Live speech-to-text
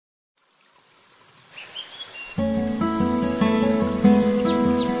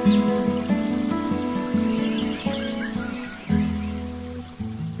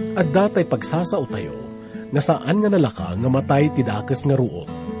adda tay pagsasao tayo, nga saan nga nalaka nga matay tidakes nga ruot.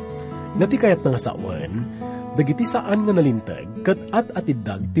 Ngati kayat nga sawan, dagiti saan nga nalintag, kat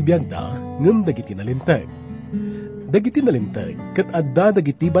at-atiddag tibiyagda, ngem dagiti nalintag. Dagiti nalintag, kat adda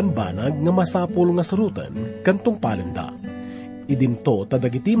dagiti banbanag nga masapul nga sarutan, kantong palenda. Idinto ta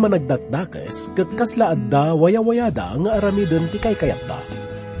dagiti managdatdakes, kat kasla adda waya-wayada nga aramiden ti kay kayatda.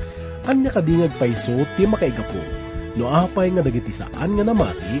 Anya kadingag paiso ti makaigapo, no apay nga dagiti saan nga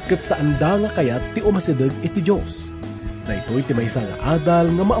namati, kat saan da nga kayat ti umasideg iti Diyos. Daytoy ti maysa nga adal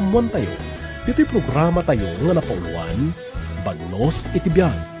nga maamuan tayo, dito'y programa tayo nga napauluan, Bagnos iti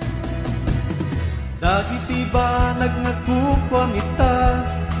Biyag. Dagiti ba nagngagkukwam ita,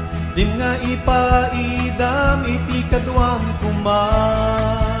 din nga ipaidam iti kadwang kuma,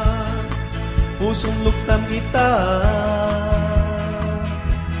 pusong luktam ita.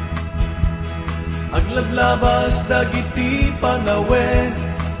 Aglablabas dagiti panawen,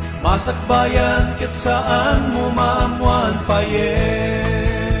 masakbayan ket saan mo maamuan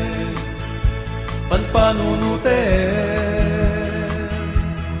payen. Panpanunuten,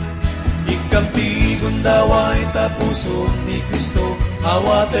 ikampi gundaway tapuso ni Kristo,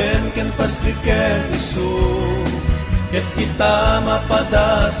 awaten ken pastriken isu, ket kita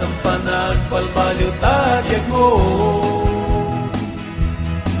mapadas ang panagbalbalyo tadyag mo.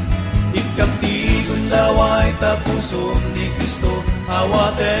 Ikampi gundaway tapuso ni Kristo,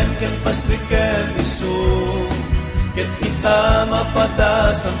 awaten ken pastriken isu, ket kita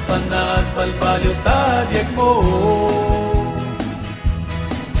mapadas ang panagbalbalyo tadyag mo.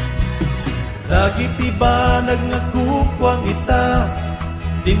 Dagiti ba nagngagkukwang ita,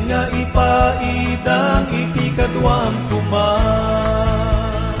 din nga ipaidang iti kadwang kuma,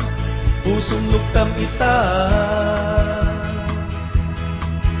 pusong luktam ita.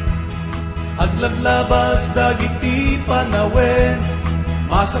 Aglaglabas dagiti panawen,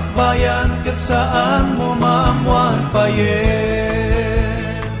 masakbayan ket saan mo maamuan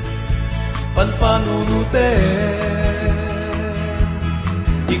payen. Panpanunuten,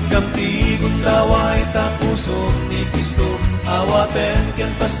 ikampi gundaway tapuso ni Kristo, awaten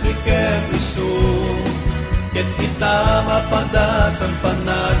ken pastriken isu, ket kita mapadas ang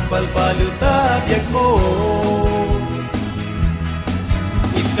panagbalbalyo tadyag mo.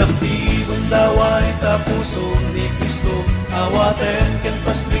 Ikampi gundaway tapuso ni Kristo, awaten ken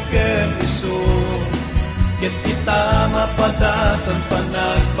pastriken isu, ket kita mapadas ang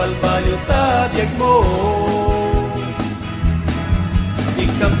panagbalbalyo tadyag mo.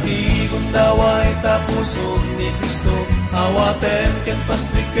 Ikampi gundaway tapuso ni Kristo, awaten ken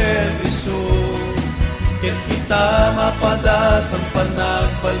pastriken isu, ket kita mapadas ang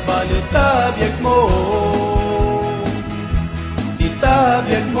panagbalbalyo tadyag mo.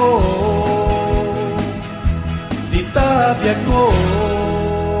 Ditabiyag mo, ditabiyag mo.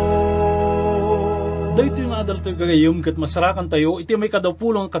 Dahito yung adal tayo gagayom, kat masarakan tayo, iti may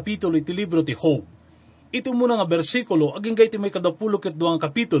kadapulong kapitulo iti libro ti Job. Iti muna nga bersikulo, aging iti may kadapulo ket duang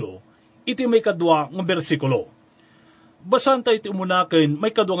kapitulo, iti may kadwa nga bersikulo. Basan tayo iti umunaken may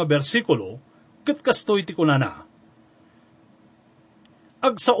kadwa nga bersikulo, ket kasto iti kunana.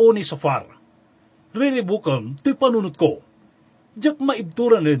 Agsao ni Sofar, riribukam ti panunot ko, diyak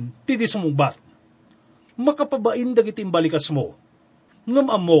maibturanen ti di sumungbat. Makapabain dagiti imbalikas mo, ngam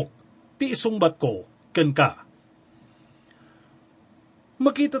amok ti isungbat ko ken ka.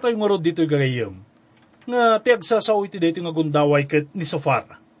 Makita tayo nga rod dito gagayem, nga ti agsasaw iti dito nga gundaway ket ni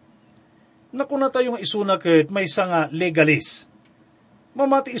Sofar. Nakuna tayo nga isuna ket may nga legalis.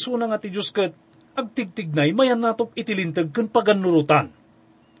 Mamati isuna nga ti Diyos ket agtigtignay mayan natop itilintag ken paganurutan.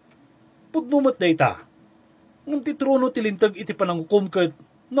 Pudnumat dayta, ngang ti trono tilintag iti panangukom ket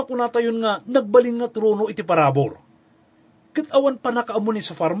nakuna tayo nga nagbaling nga trono iti parabor. Ket awan pa nakaamon ni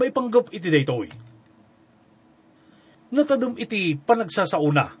Sofar maipanggap iti daytoy. Natadem iti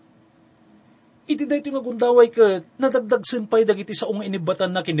panagsasauna. Iti daytoy nga gundaway ket nadagdag senpay dagiti saong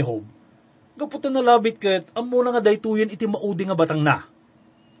inibatan na kinihob. Gaputan na labit ket ammo na nga daytoyen iti maudi nga batang na.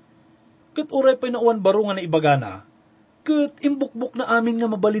 Ket oray pay nauan baro nga naibagana, ket imbukbuk na amin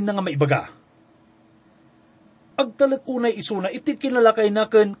nga mabalin na nga maibaga. Agtalag unay isuna iti kinalakay na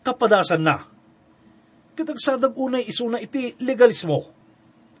ken kapadasan na. Ket agsadag unay isuna iti legalismo.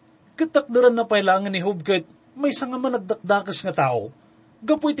 Ket takderan na pailangan ni Job ket may nga managdakdakes nga tao,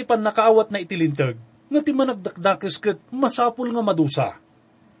 gapoy ti pannakaawat na itilintag, nga ti managdakdakes ket masapul nga madusa.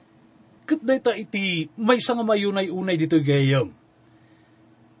 Ket dayta iti may nga mayunay-unay dito gayam.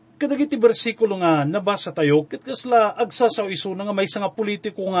 Kadag iti bersikulo nga nabasa tayo, ket kasla agsasaw isuna nga may nga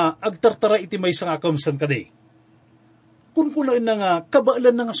politiko nga agtartara iti may nga kamsan kade. Kung kunain na nga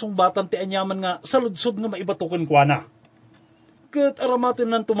kabailan na nga sungbatan ti anyaman nga saludsod nga maibatukan kwa na. Kat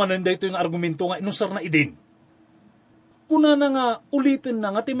aramatin ng tumanan dito yung argumento nga inusar na idin. Kuna na nga ulitin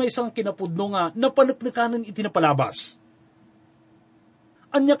na nga ti may isang kinapudno nga napanaknakanan iti napalabas.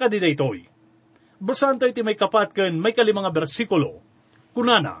 Anya ka di daytoy. Basahan tayo iti may kapatken may kalimang bersikulo.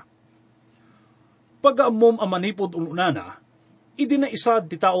 Kunana, pag-aamom amanipod ununana, idi na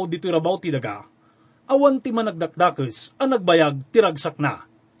isad ti tao dito rabaw ti daga, awan ti managdakdakes ang nagbayag tiragsak na.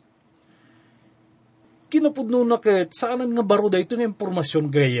 Kinapudno na ket saanan nga baro dayto nga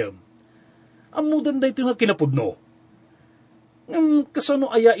impormasyon gayam. Amudan dayto nga kinapudno. Kasano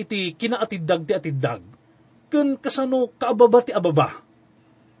aya iti kinaatiddag ti atiddag, ken kasano kaababa ti ababa.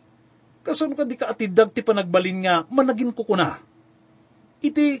 Kasano ka di kaatiddag ti panagbalin nga managin kukuna.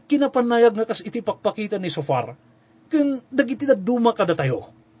 Iti kinapanayag nga kas iti pakpakita ni Sofar, ken dagiti duma kada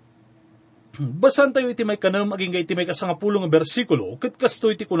tayo. Basan tayo iti may kanam aging iti may kasangapulong bersikulo, ket kasto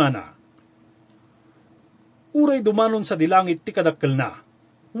iti kunana. Uray dumanon sa dilangit ti kadakkel na,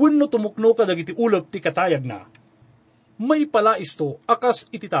 wenno tumukno ka dagiti ulop ti katayag na. May pala isto akas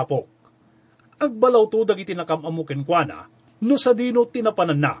iti tapok. Agbalaw to dagiti nakamamuken kuana, no sa dino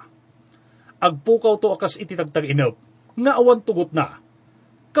tinapanan na. Agpukaw to akas iti tagtag-inop, nga awan tugot na.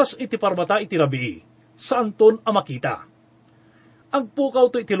 Kas iti parmata iti rabii, saan ton amakita.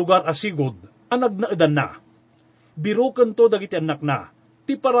 Agpukaw to iti lugar asigod, anag na edan na. Biruken to dagiti anak na,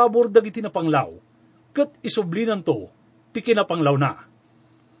 ti parabor dagiti napanglaw, ket isublinan to, ti kinapanglaw na.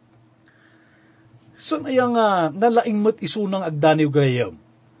 San aya nga nalaing met isunang agdaniw gayam?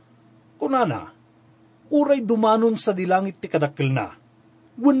 Kunana, uray dumanon sa dilangit ti kadakkel na,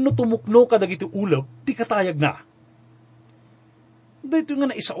 wenno tumukno kadagiti ulop ti katayag na. Dito nga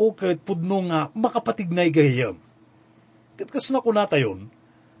naisao ket pudno nga makapatignay gayam. Ket kas na kunatayon,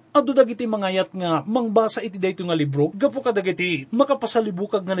 adu dagiti mangayat nga mangbasa iti dayto nga libro, gapu kadagiti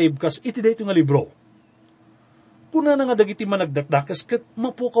makapasalibukag nga naibkas iti dayto nga libro. Kuna na nga dagiti managdakdakas ket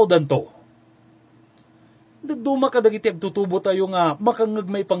mapukaw danto. Duma ka dagiti agtutubo tayo nga makangag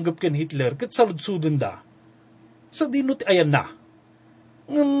may panggap ken Hitler ket saludsuden da. Sa dino ti ayan na.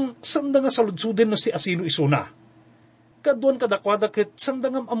 Sanda nga saludsuden no si asino isuna. Kaduan kadakwada ket sanda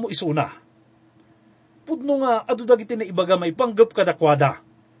nga amo isuna. Pudno nga adu dagiti na ibaga may panggap kadakwada.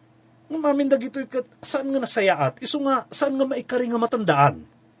 Ngamamin dagito ket saan nga nasayaat isu nga saan nga maikari nga matandaan.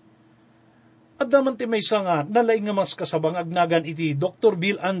 At daman ti may nga nalaing nga mas kasabang agnagan iti Dr.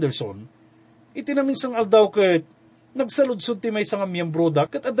 Bill Anderson, iti naminsang aldaw ket nagsaludsud ti may nga miyembro da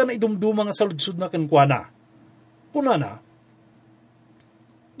ket adda na idumduma nga saludsud na kenkwana. Kunana,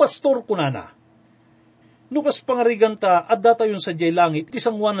 Pastor kunana, nukas pangarigan ta adda tayon sa jay langit ti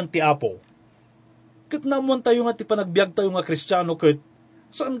sangwanan ti Apo. Ket namuan tayo nga ti panagbiag tayo nga Kristiyano ket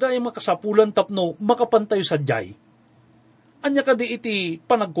saan gaya makasapulan tapno makapantayo sa jay. Anya kadi iti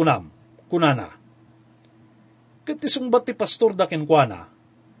panagkunam. Kunana, ket isungbat ti pastor da kenkwana,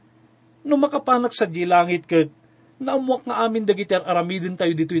 no makapanak sa langit ket naamuak nga amin dagiti aramidin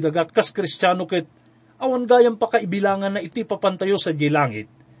tayo dito'y dagat kas Kristiyano ket awan gayam pakaibilangan na iti papantayo sa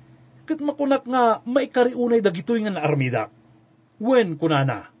langit, ket makunak nga maikariunay dagitoy nga naarmida. Wen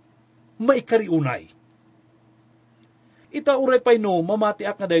kunana, maikariunay. Ita uray pay no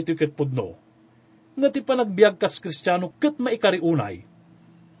mamatiak nga daytoy ket pudno, nga ti panagbiag kas Kristiyano ket maikariunay.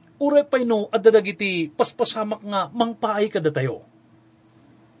 Uray pay no, at dadagiti paspasamak nga mangpaay kada tayo.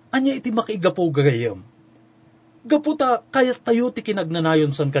 Anya iti makaigapo gagayam. Gaputa kayat tayo ti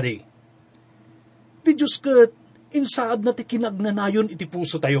kinagnanayon san kadi. Ti Diyos ket insaad na ti kinagnanayon iti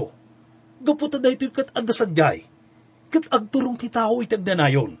puso tayo. Gaputa daytoy ket adda sadyay, ket agturong ti tao iti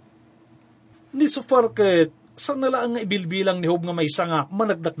agnanayon. Ni Sofar ket saan nalaang nga ibilbilang ni Job nga may nga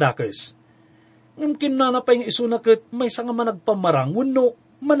managdakdakes. Ngam kinanapay nga isuna ket may nga managpamarang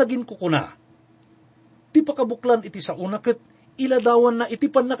wenno managin kukuna. Ti pakabuklan iti sauna ket iladawan na iti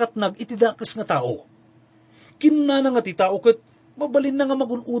panakatnag iti dakes nga tao. Kinna nga ti tao ket mabalin na nga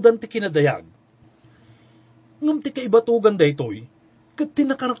magunudan ti kinadayag. Ngam ti kaibatugan daytoy ket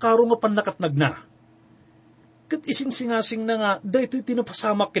tinakarakaro nga panakatnag na. Ket isingsingasing na nga daytoy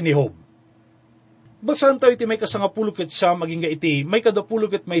tinapasamak ken ni Job. Basahan tayo iti may kasangapulo ket siya maging nga iti may kadapulo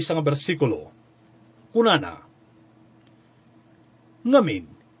ket may nga bersikulo. Kunana, ngamin,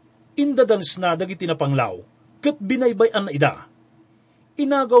 indadans na dagiti napanglaw, ket binaybayan na ida.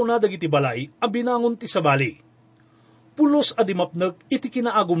 Inagaw na dagiti balay, a binangon ti sabali. Pulos a dimapneg iti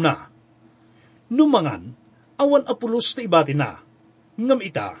kinaagom na. Numangan, awan a pulos ti ibati na. Ngam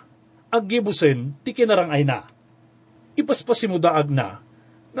ita, aggibusen ti kinarangay na. Ipaspasimudaag na,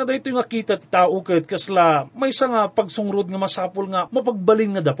 nga daytoy nga kita ti tao ket kasla may nga pagsungrod nga masapol nga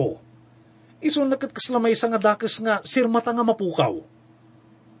mapagbalin nga dapo. Isun na ket kasla may nga dakes nga sirmata nga mapukaw.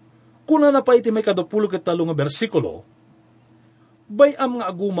 Kuna na pa iti may kadapulo ket talo nga bersikulo, Bayam nga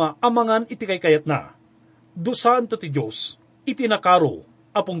aguma amangan iti kaykayat na. Dusan to ti Diyos, iti nakaro,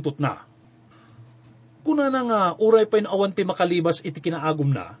 apungtot na. Kuna na nga uray pa awan ti makalibas iti kinaagum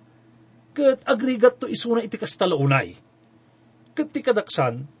na, ket agrigat to isuna iti kastalaunay. Ket ti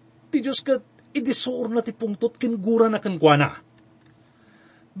kadaksan, ti Diyos ket idisuor na ti pungtot kingura na kenkwana.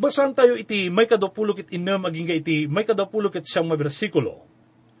 Basan tayo iti may kadapulok it inam aging iti may kadapulok it siyang mabersikulo.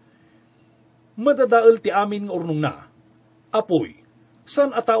 Madadael ti amin nga urnong na, apoy,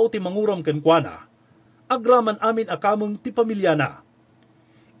 san atao ti manguram kenkwana, agraman amin akameng ti pamilya na.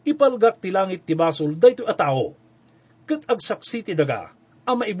 Ipalgak ti langit ti basol daytoy atao, ket agsaksi ti daga,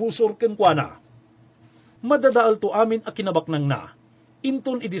 ama ibusor kenkwana. Madadaal to amin a kinabaknang na,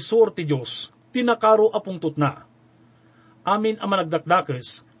 inton idisor ti Diyos, tinakaro apungtot na. Amin a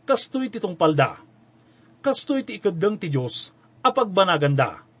managdakdakes, kastoy ti tungpalda, kastoy ti ikaddang ti Diyos,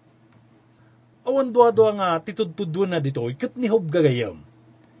 apagbanaganda. Awan duado nga titudtudwan na ditoy, ket nihob gagayam.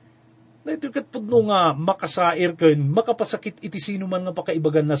 Na ito'y ket pudno nga makasair ken makapasakit iti sino man nga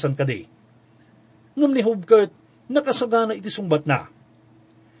pakaibagan na san kadi. Ngam nihob ket nakasagana iti sungbat na.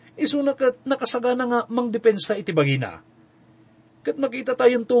 Isu na ket nakasagana nga mangdepensa iti bagina. Ket makita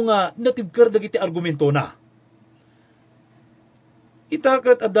tayon to nga natibker dagiti argumento na.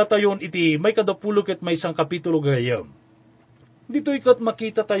 Itaket adda tayon iti may kadapulo ket may isang kapitulo gayam. Dito'y ket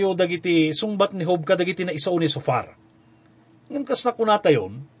makita tayo dagiti sungbat ni Job kadagiti na isao ni Sofar. Ngem kas na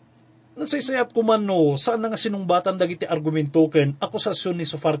kunatayon, nasaysayat kuman no saan nga sinungbatan dagiti argumento ken akusasyon ni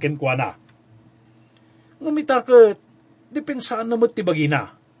Sofar ken kuana. Ngem itaket depensaan na met ti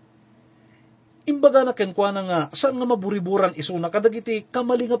bagina. Imbaga na ken kuana nga saan nga maburiburan isuna kadagiti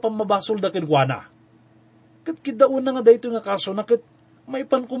kamali nga pamabasol da ken kuana. Ket kidaon na nga daytoy nga kaso na ket may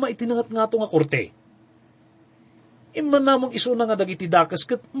pankuma itinangat nga to nga korte. Imman namong iso na nga dagiti dakes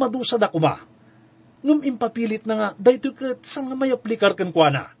ket madusa da kuma. Ngem impapilit na nga daytoy ket sang nga may aplikar ken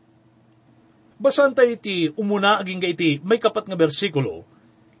kuana. Basan tayo iti umuna aging iti may kapat nga bersikulo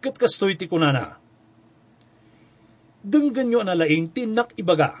ket kastoy ti kunana. Denggan nyo analaing tinak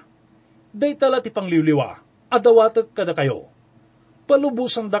ibaga. Daytala ti pangliwliwa adawatag kada kayo.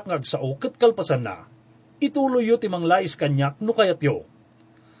 Palubusan dak ngagsao ket kalpasan na. Ituloy yo ti manglais kanyak no kayat yo.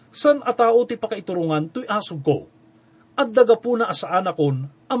 San atao ti pakaiturungan to'y asog ko, at daga po na asaan akon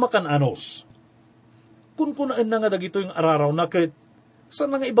amakan anos. Kun kunaan na nga dagito yung araraw na ket,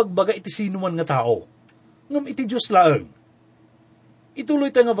 san na nga ibagbaga iti sinuman nga tao, ngam iti Diyos laeng. Ituloy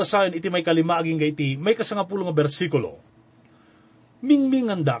tayo nga basahin iti may kalima aging iti may kasangapulo nga bersikulo.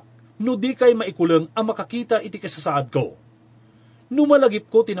 Mingmingandak, no di kay maikuleng ang makakita iti kasasaad ko. Numalagip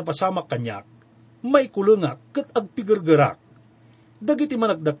ko tinapasamak kanyak, maikulengak ket agpigurgerak. Dagiti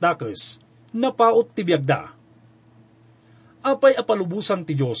managdakdakes, napaot ti biagda. Apay apalubusan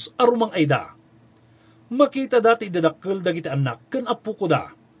ti Diyos, arumang ayda. Makita dati dadakkel dagiti anak, ken apu ko da.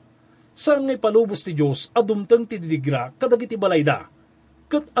 Saan ngay palubos ti Diyos, adumteng ti didigra, kadagiti balayda,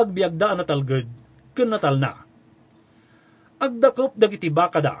 ket agbiagda natalged, ken natal na. Agdakop dagiti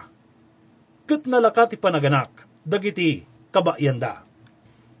bakada, ket nalaka ti panaganak, dagiti kabayanda.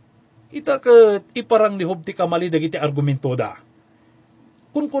 Ita ket iparang ni Job ti kamali dagiti argumento da.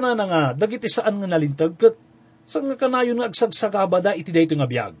 Kun kuna na nga, dagiti saan nga nalintag, ket saan nga kanayon nga agsagsagabada iti dayto nga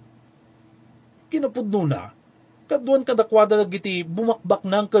biyag. Kinapudno na, kaduan kadakwada dagiti bumakbak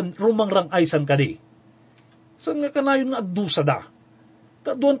nang ken rumangrang aysan kadi. Saan nga kanayon nga agdusa da,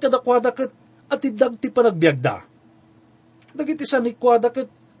 kaduan kadakwada ket atidag ti panagbiagda. Dagiti sanikwada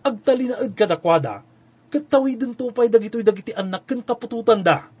ket agtalinaed kadakwada, ket tawiden tupay dagitoy dagiti anak ken kapututan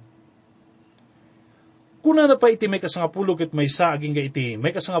da. Kuna na pa iti may kasangapulo ket may sa aging ga iti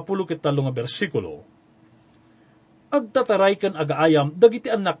may kasangapulo ket talo nga bersikulo. Agtataray ken agaayam dagiti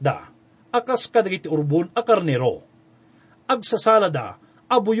anak da, akas kadagiti urbon a karnero. Agsasala da,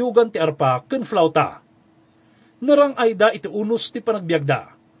 abuyugan ti arpa ken flauta. Narang ay da iti unos ti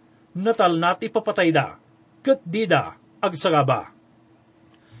panagbiagda. Natal na ti papatay da, ket di da agsagaba.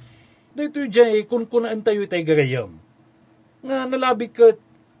 Daytoy jay kun kunaan tayo itay gagayam. Nga nalabit ket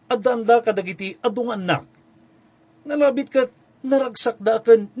adanda kadagiti adung anak. Nalabit ket naragsak da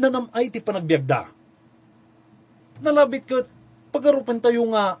ken nanamay ti panagbiagda. Nalabit ket pagarupan tayo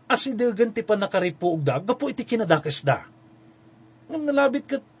nga asidegan ti panakaripuog da gapo iti kinadakes da. Ngam nalabit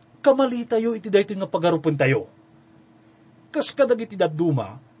ket kamali tayo iti daytoy nga pagarupan tayo. Kas kadagiti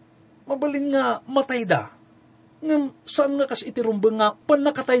dadduma, mabalin nga matay da. Ngam saan nga kas iti rumbeng nga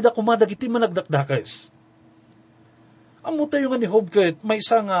panakatay da kumadagiti managdakdakes. Amo tayo nga ni Job ket may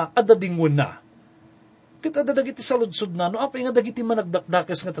isa nga adadingon na. Ket adadagiti saludsod na, no apay nga dagiti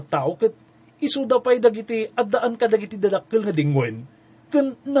managdakdakes nga tattao, ket isuda pay dagiti addaan ka dagiti dadakkel nga dingwen,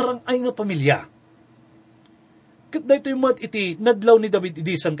 ken narangay nga pamilya. Kat daytoy mat iti nadlaw ni David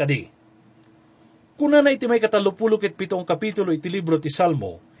idisan kadi. Kuna na iti may 37 kapitulo iti libro ti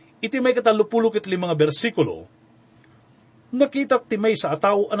Salmo, iti may 35 bersikulo, nakitak ti may sa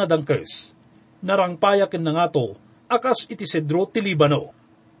ataw anadangkes, narangpayaken na nga to, akas iti sedro ti Libano.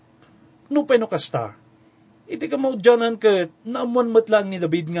 No peno kasta, iti kamaudyanan ket naamuan matlang ni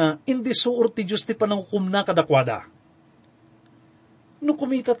David nga, indi suor ti Diyos ti pananghukom na kadakwada. No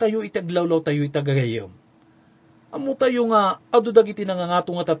kumita tayo itaglawlaw tayo itagagayam. Amo tayo nga, adu dagiti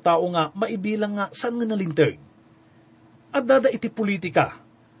nangangato nga tattao nga, maibilang nga, saan nga nalintag? At dada iti politika.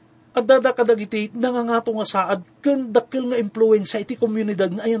 At dada kadagiti nangangato nga saad, ken dakkel nga impluensya iti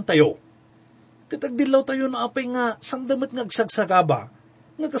komunidad nga ayan tayo. Katagdilaw tayo na apay nga, sangdamat nga agsagsagaba,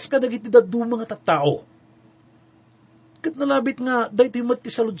 nga kaskadagiti daduma nga tattao. Kat nalabit nga, daytoy mat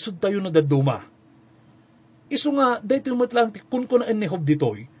ti saludsud tayo na daduma. Isu nga, daytoy mat lang ti kunkunaan ni Job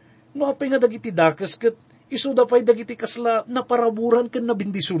ditoy, no apay nga dagiti dakas, kat isu dapay dagiti kasla na paraburan ken na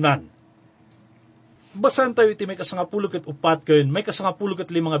bindisunan. Basan tayo iti may 14 ken may 15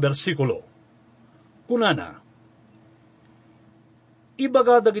 nga bersikulo. Kunana,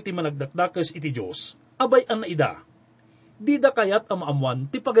 ibaga dagiti managdakdakes iti Dios, abay an naida. Di da kayat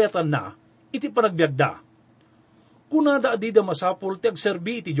amaamuan ti pagayatan na iti panagbiagda. Kunada adida masapul ti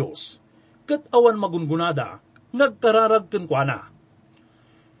agserbi iti Dios, ket awan magungunada nagkararag ken kuana.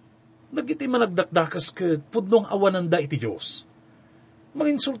 Nagiti managdakdakas ket pudnong awananda iti Dios.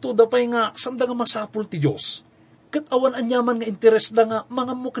 Manginsulto da pay nga sanda nga masapul ti Dios. Ket awan anyaman nga interes da nga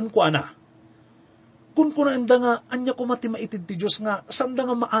mangamuken kuana. Kun kunaanda nga anya kumati maitid ti Dios nga sanda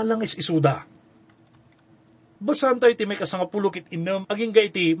nga maalang is isuda. Basahan tayo iti may 16 aging ga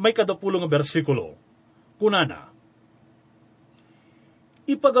iti may 20 nga bersikulo. Kunana,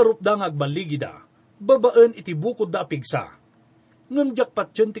 ipagarup da nga agbaligida, babaen iti bukod da apigsa. Ngem jak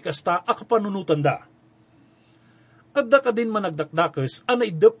patyen ti kasta akapanunutan da. Adda ka din managdakdakes ana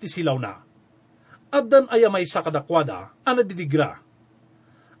idep ti silaw na. Addan aya may sa kadakwada ana didigra.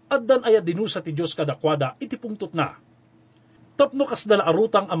 Addan aya dinusa ti Dios kadakwada iti pungtot na. Tapno kas dala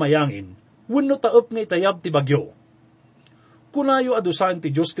arutang amayangin, wenno taep nga itayab ti bagyo. Kunayo adusan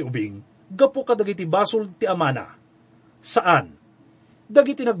ti Dios ti ubing, gapo kadagiti basol ti amana. Saan?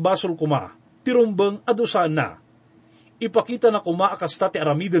 Dagiti nagbasol kuma, tirumbeng adusan na. Ipakita na kumaakasta ti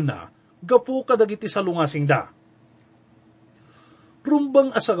aramiden na, gapu kadagiti salungasing da. Rumbang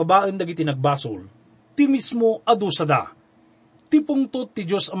asagabaan dagiti nagbasol, ti mismo adusa da. Ti pungtot ti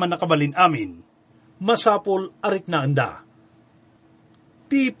Diyos aman nakabalin amin, masapol arik na anda.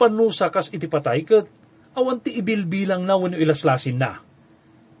 Ti panusa kas iti patay ket, awan ti ibilbilang na wano ilaslasin na.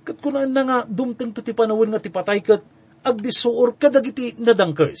 Ket kunaan na nga dumteng to ti panawin nga ti patay ket, agdisuor kadagiti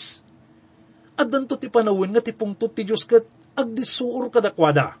nadangkes. At danto ti panawin nga ti pungtot ti Diyos ket agdisuor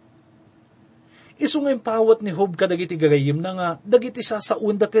kadakwada. Isu nga impawat ni Job kadagiti gagayim na nga dagiti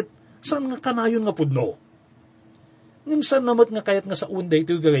sasaunda ket saan nga kanayon nga pudno. Ngimsan namat nga kayat nga saunda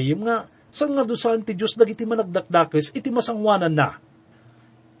iti gagayim nga saan nga dusan ti Diyos dagiti managdakdakes iti masangwanan na.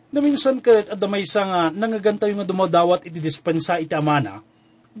 Naminsan ket adda maysa nga nangagantayo nga dumadawat iti dispensa iti amana,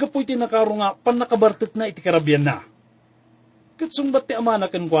 gapu iti nakaro nga panakabartek na iti karabyan na. Ket sumbat ti amana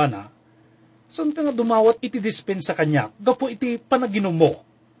ken kuana, saan ka nga dumawat iti dispensa kanya, gapo iti panaginom mo.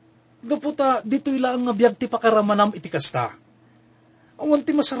 Gapo ta, dito'y lang nga biyag ti pakaramanam iti kasta. Awan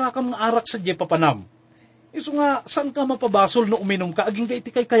ti masarakam nga arak sa diya papanam. Isu nga, saan ka mapabasol no uminom ka, aging ka iti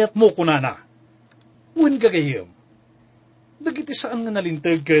kay kayat mo kunana. Uwin gagayim. Dagiti saan nga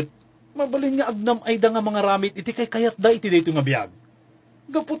nalintag ket, mabalin nga agnam ay da nga mga ramit iti kay kayat da iti dayto nga biyag.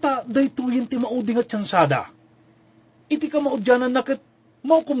 Gapo ta, daytoyin ti mauding at tsansada. Iti ka maudyanan na ket,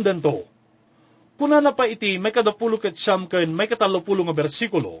 maukumdan to. Kunana pa iti may 20 ket siyam ken may 30 nga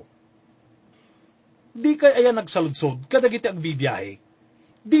bersikulo. Di kay aya nagsaludsod kadagiti agbibiyahe.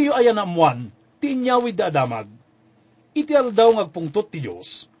 Di yo aya naamuan ti inyawid da adamag. Iti aldaw ngagpungtot ti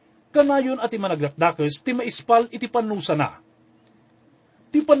Dios. Kanayon ati managdakdakes ti maispal iti panusa na.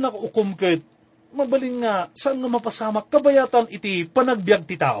 Ti panakaukom ket mabalin nga saan nga mapasamak kabayatan iti panagbiag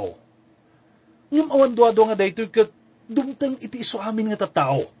ti tao. Ngem awan duado nga daytoy ket dumteng iti isu amin nga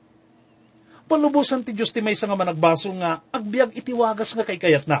tattao. Palubusan ti Diyos ti maysa nga managbasol nga agbiag iti wagas nga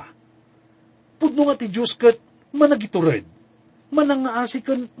kaykayat na. Pudno nga ti Diyos ket managitured, manangaasi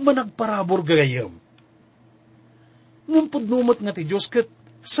ken managparabor gagayem. Ngem pudnumet nga ti Diyos ket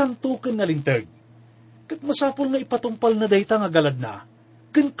santo ken nalintag. Ket masapol nga ipatungpal na dayta nga galad na,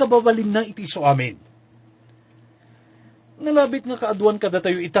 ken kababalin na iti isu amin. Nalabit nga kaaduan kada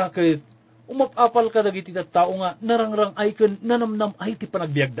tayo ita ket umapapal kadagiti tattao nga narangrang ay ken nanamnam ay ti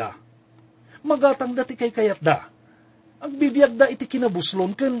panagbiagda. Magatang dati kay kayat da. Agbibiyag da iti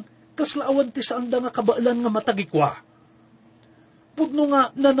kinabuslon ken kaslaawan ti saan da nga kabaalan nga matagikwa. Pudno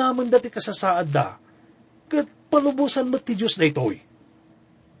nga nanaman dati kasasaad da, kat palubusan mat ti Diyos da itoy.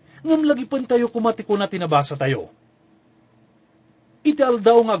 Ngam lagi pan tayo kumatiko na tinabasa tayo. Ideal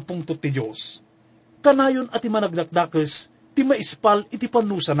daw nga agpungtot ti Diyos. Kanayon at imanagdakdakes, ti maispal iti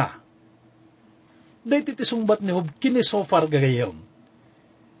panusa na. Dahiti ti sungbat ni Job kinisofar gagayam.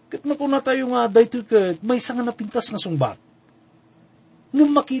 Kat nakuna tayo nga dahito kat may nga napintas nga sungbat.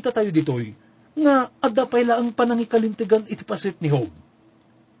 Ngam makita tayo ditoy, nga adda payla ang panangikalintigan iti pasit ni Job.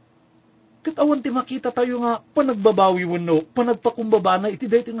 Kat awan ti makita tayo nga panagbabawi wano, panagpakumbaba na iti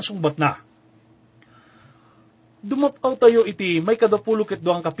dahiti nga sungbat na. Dumapaw tayo iti may 22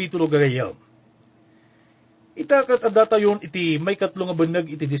 kapitulo gagayam. Itakat adda tayon iti may 3 nga banag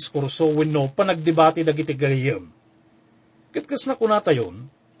iti diskurso wenno panagdebate dagiti gagayam. Ket kas na kuna tayon,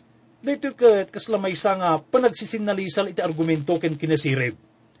 daytoy ket kas lamaysa nga panagsisinalisal iti argumento ken kinasirib.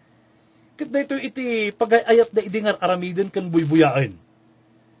 Ket daytoy iti pagayayat da idingar aramiden ken buybuyaan.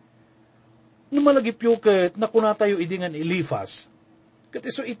 Numalagipyo ket nakuna tayo idingan Elifas. Ket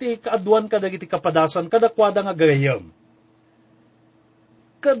iso iti kaadwan kadagiti kapadasan kadakwada nga gagayam.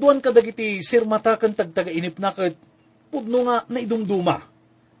 Kaadwan kadagiti sirmataken tagtagainip na ket pudno nga naidumduma.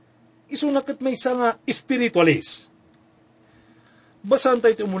 Isu na ket maysa nga spiritualist. Basan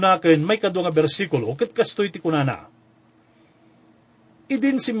tayo iti umunaken may 2 nga bersikulo ket kastoy ti kunana.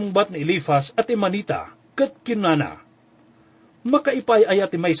 Idin simungbat ni Elifas at imanita ket kinana. Makaipay ay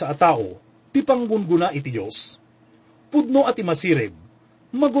ati maysa a tao ti panggunguna iti Dios. Pudno at imasirib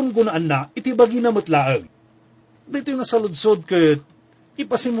magungunaan na iti bagi na matlaang. Dito yung nasaludsod ket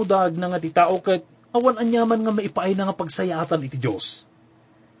ipasimudag na nga ti tao ket awan anyaman nga maipaay na nga pagsayaatan iti Diyos.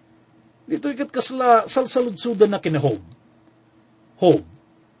 Dito ket kasla salsaludsudan na kina Job. Job,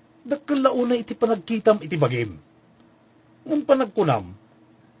 dakkel iti panagkitam iti bagim. Ngem panagkunam,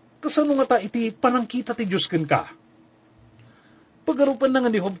 kasano nga ta iti panangkita ti Diyos ken ka? Pagarupan na nga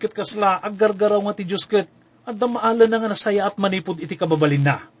ni Job ket kasla aggargaraw nga ti Diyos ket adda maala na nga nasaya at manipod iti kababalin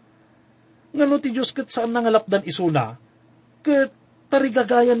na. Ngano ti Diyos ket saan nga lapdan isuna, ket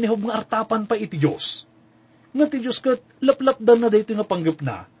tarigagayan ni Job nga artapan pa iti Diyos. Nga ti Diyos ket laplapdan na dayto nga panggep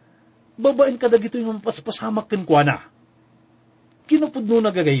na, babaen ka dagito yung paspasamak ken kuana. Kinupudno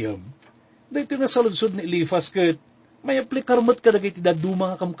na gagayam, dayto nga saludsod ni Elifas ket may aplikarmat ka dagiti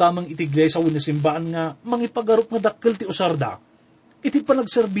daduma nga kamkamang iti iglesia wenno simbaan nga mangipagarup nga dakkel ti usarda, iti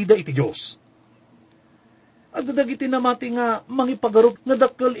panagserbida iti Diyos. At dagiti namati nga mangipagarup nga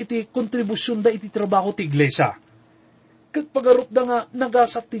dakkel iti kontribusyon da iti trabaho ti iglesia. Ket pagarup da nga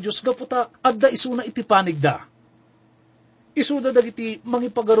nagasat ti Diyos gaputa adda isuna iti panig da. Isuda dagiti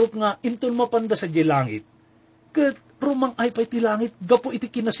mangipagarup nga inton mapanda sa di langit. Ket rumang ay pa iti langit gapo iti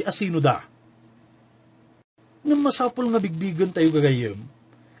kinasiasino da. Ngem masapul nga bigbigan tayo gagayem,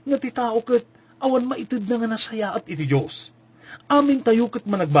 nga ti tao ket awan maitid na nga nasaya at iti Diyos. Amin tayo ket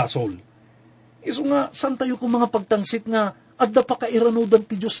managbasol. Isu nga, san tayo kung mga pagtangsit nga, adda pa kairanudan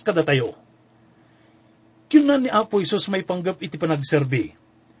ti Diyos kada tayo. Kyunan ni Apo Isus may panggap iti panagserbi.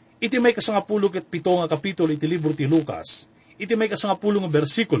 Iti may 17 nga kapitulo iti libro ti Lucas, iti may 10 nga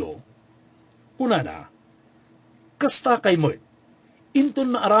bersikulo, kunana, kasta kay mo't,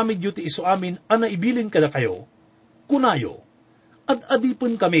 inton na aramid yu ti isu amin ana ibilin kada kayo, kunayo, at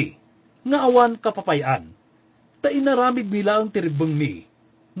adipon kami, nga awan kapapayan, ta inaramid nila ang tiribang mi,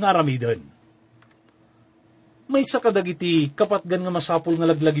 nga aramidan. May sakadagiti kapatgan nga masapul nga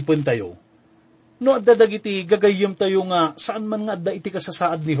laglagipon tayo. No adda dagiti gagayem tayo nga saan man nga adda iti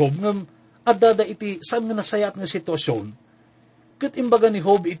kasasaad ni Job ngem adda iti saan nga nasayat nga sitwasyon. Ket imbaga ni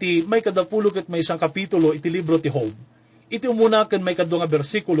Job iti may 10 ket may 1 kapitulo iti libro ti Job. Iti umuna ken may 2 nga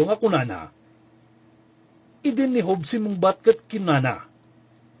bersikulo nga kunana. Idin ni Job simungbat ket kinana.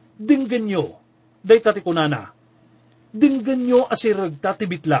 Dinggen nyo, dayta ti kunana. Dinggen nyo asirag ti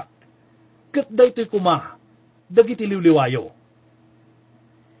bitlak. Ket daytoy kuma dagiti liwliwayo.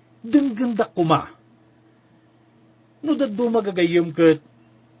 Denggendak kuma. No daddo magagayem ket,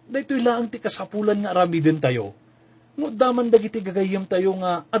 daytoy laang ti kasapulan nga aramiden tayo. No daman dagiti gagayem tayo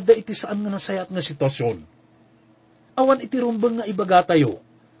nga adda iti saan nga nasayat nga sitwasyon. Awan iti rumbeng nga ibaga tayo,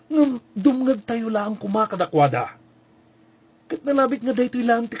 ngem dumngeg tayo laang kuma kadakwada. Ket nalabit nga daytoy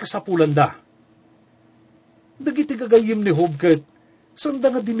laang ti kasapulan da. Dagiti gagayem ni Job ket,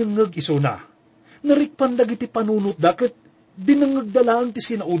 sanda nga dinengeg isuna. Narikpan dagiti panunot da, ket dinangagdalaan ti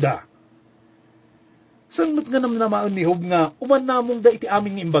sinauda. Sanmat nga namnamaan ni Job nga, uman namong da iti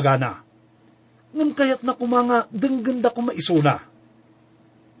aming imbagana. Ngam kayat na kumanga, denggenda kumaisuna.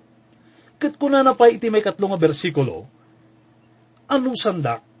 Ket kunana pa iti may 3 nga bersikulo, anu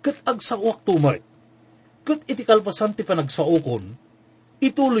sanda, ket agsauak tumat, ket iti kalpasan ti panagsaokon,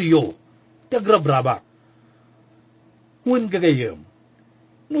 ituloy yo, tiagrabrabak. Huwag gagayam,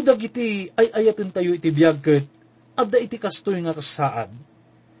 no dagiti ay ayatin tayo iti biyag ket, adda iti kastoy nga kasaad.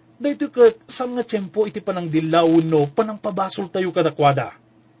 Dahito ket, sam nga tiyempo iti panang dilawon no, panang pabasol tayo kadakwada.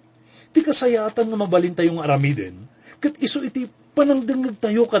 Ti kasayatan nga mabalin tayong aramiden, ket iso iti panang dengeg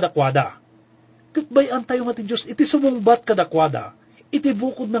tayo kadakwada. Ket bayan tayo nga ti Diyos, iti sumungbat kadakwada, iti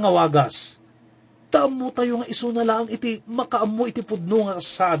bukod na nga wagas. Taam mo tayo nga iso na lang iti makaammo iti pudno nga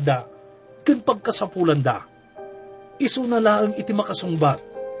kasada, ken pagkasapulan da. Iso na lang iti makasungbat,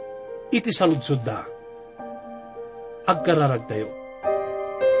 iti saludsod da. Agkararag tayo.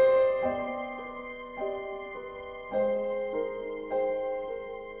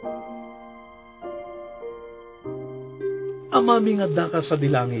 Amami nga daka sa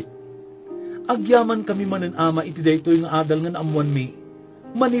dilangit. Agyaman kami manen ama iti daytoy nga adal nga naamuan mi.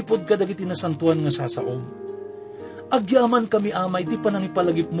 Manipod ka dagiti nasantuan nga sasaom. Agyaman kami ama iti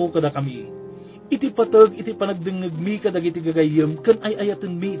panangipalagip mo kada kami. Iti patag iti panagdengeg mi kadagiti gagayem ken ay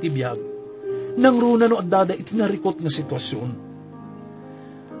ayaten mi iti biag. Nang runa no addada iti narikot nga sitwasyon.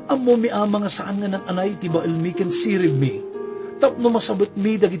 Ammo mi ama nga saan nga nananay iti bael mi ken sirib mi. Tapno masabot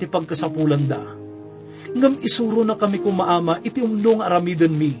mi dagiti pagkasapulan da. Ngam isuro na kami kumaama iti umno nga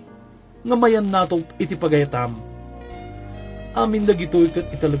aramiden mi. Nga mayan nato iti pagayatam. Amin dagitoy ket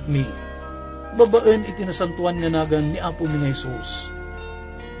italek mi. Babaen iti nasantuan nga nagan ni Apo mi nga Hesus.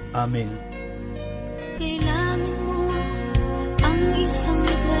 Amen. Kailangan mo ang isang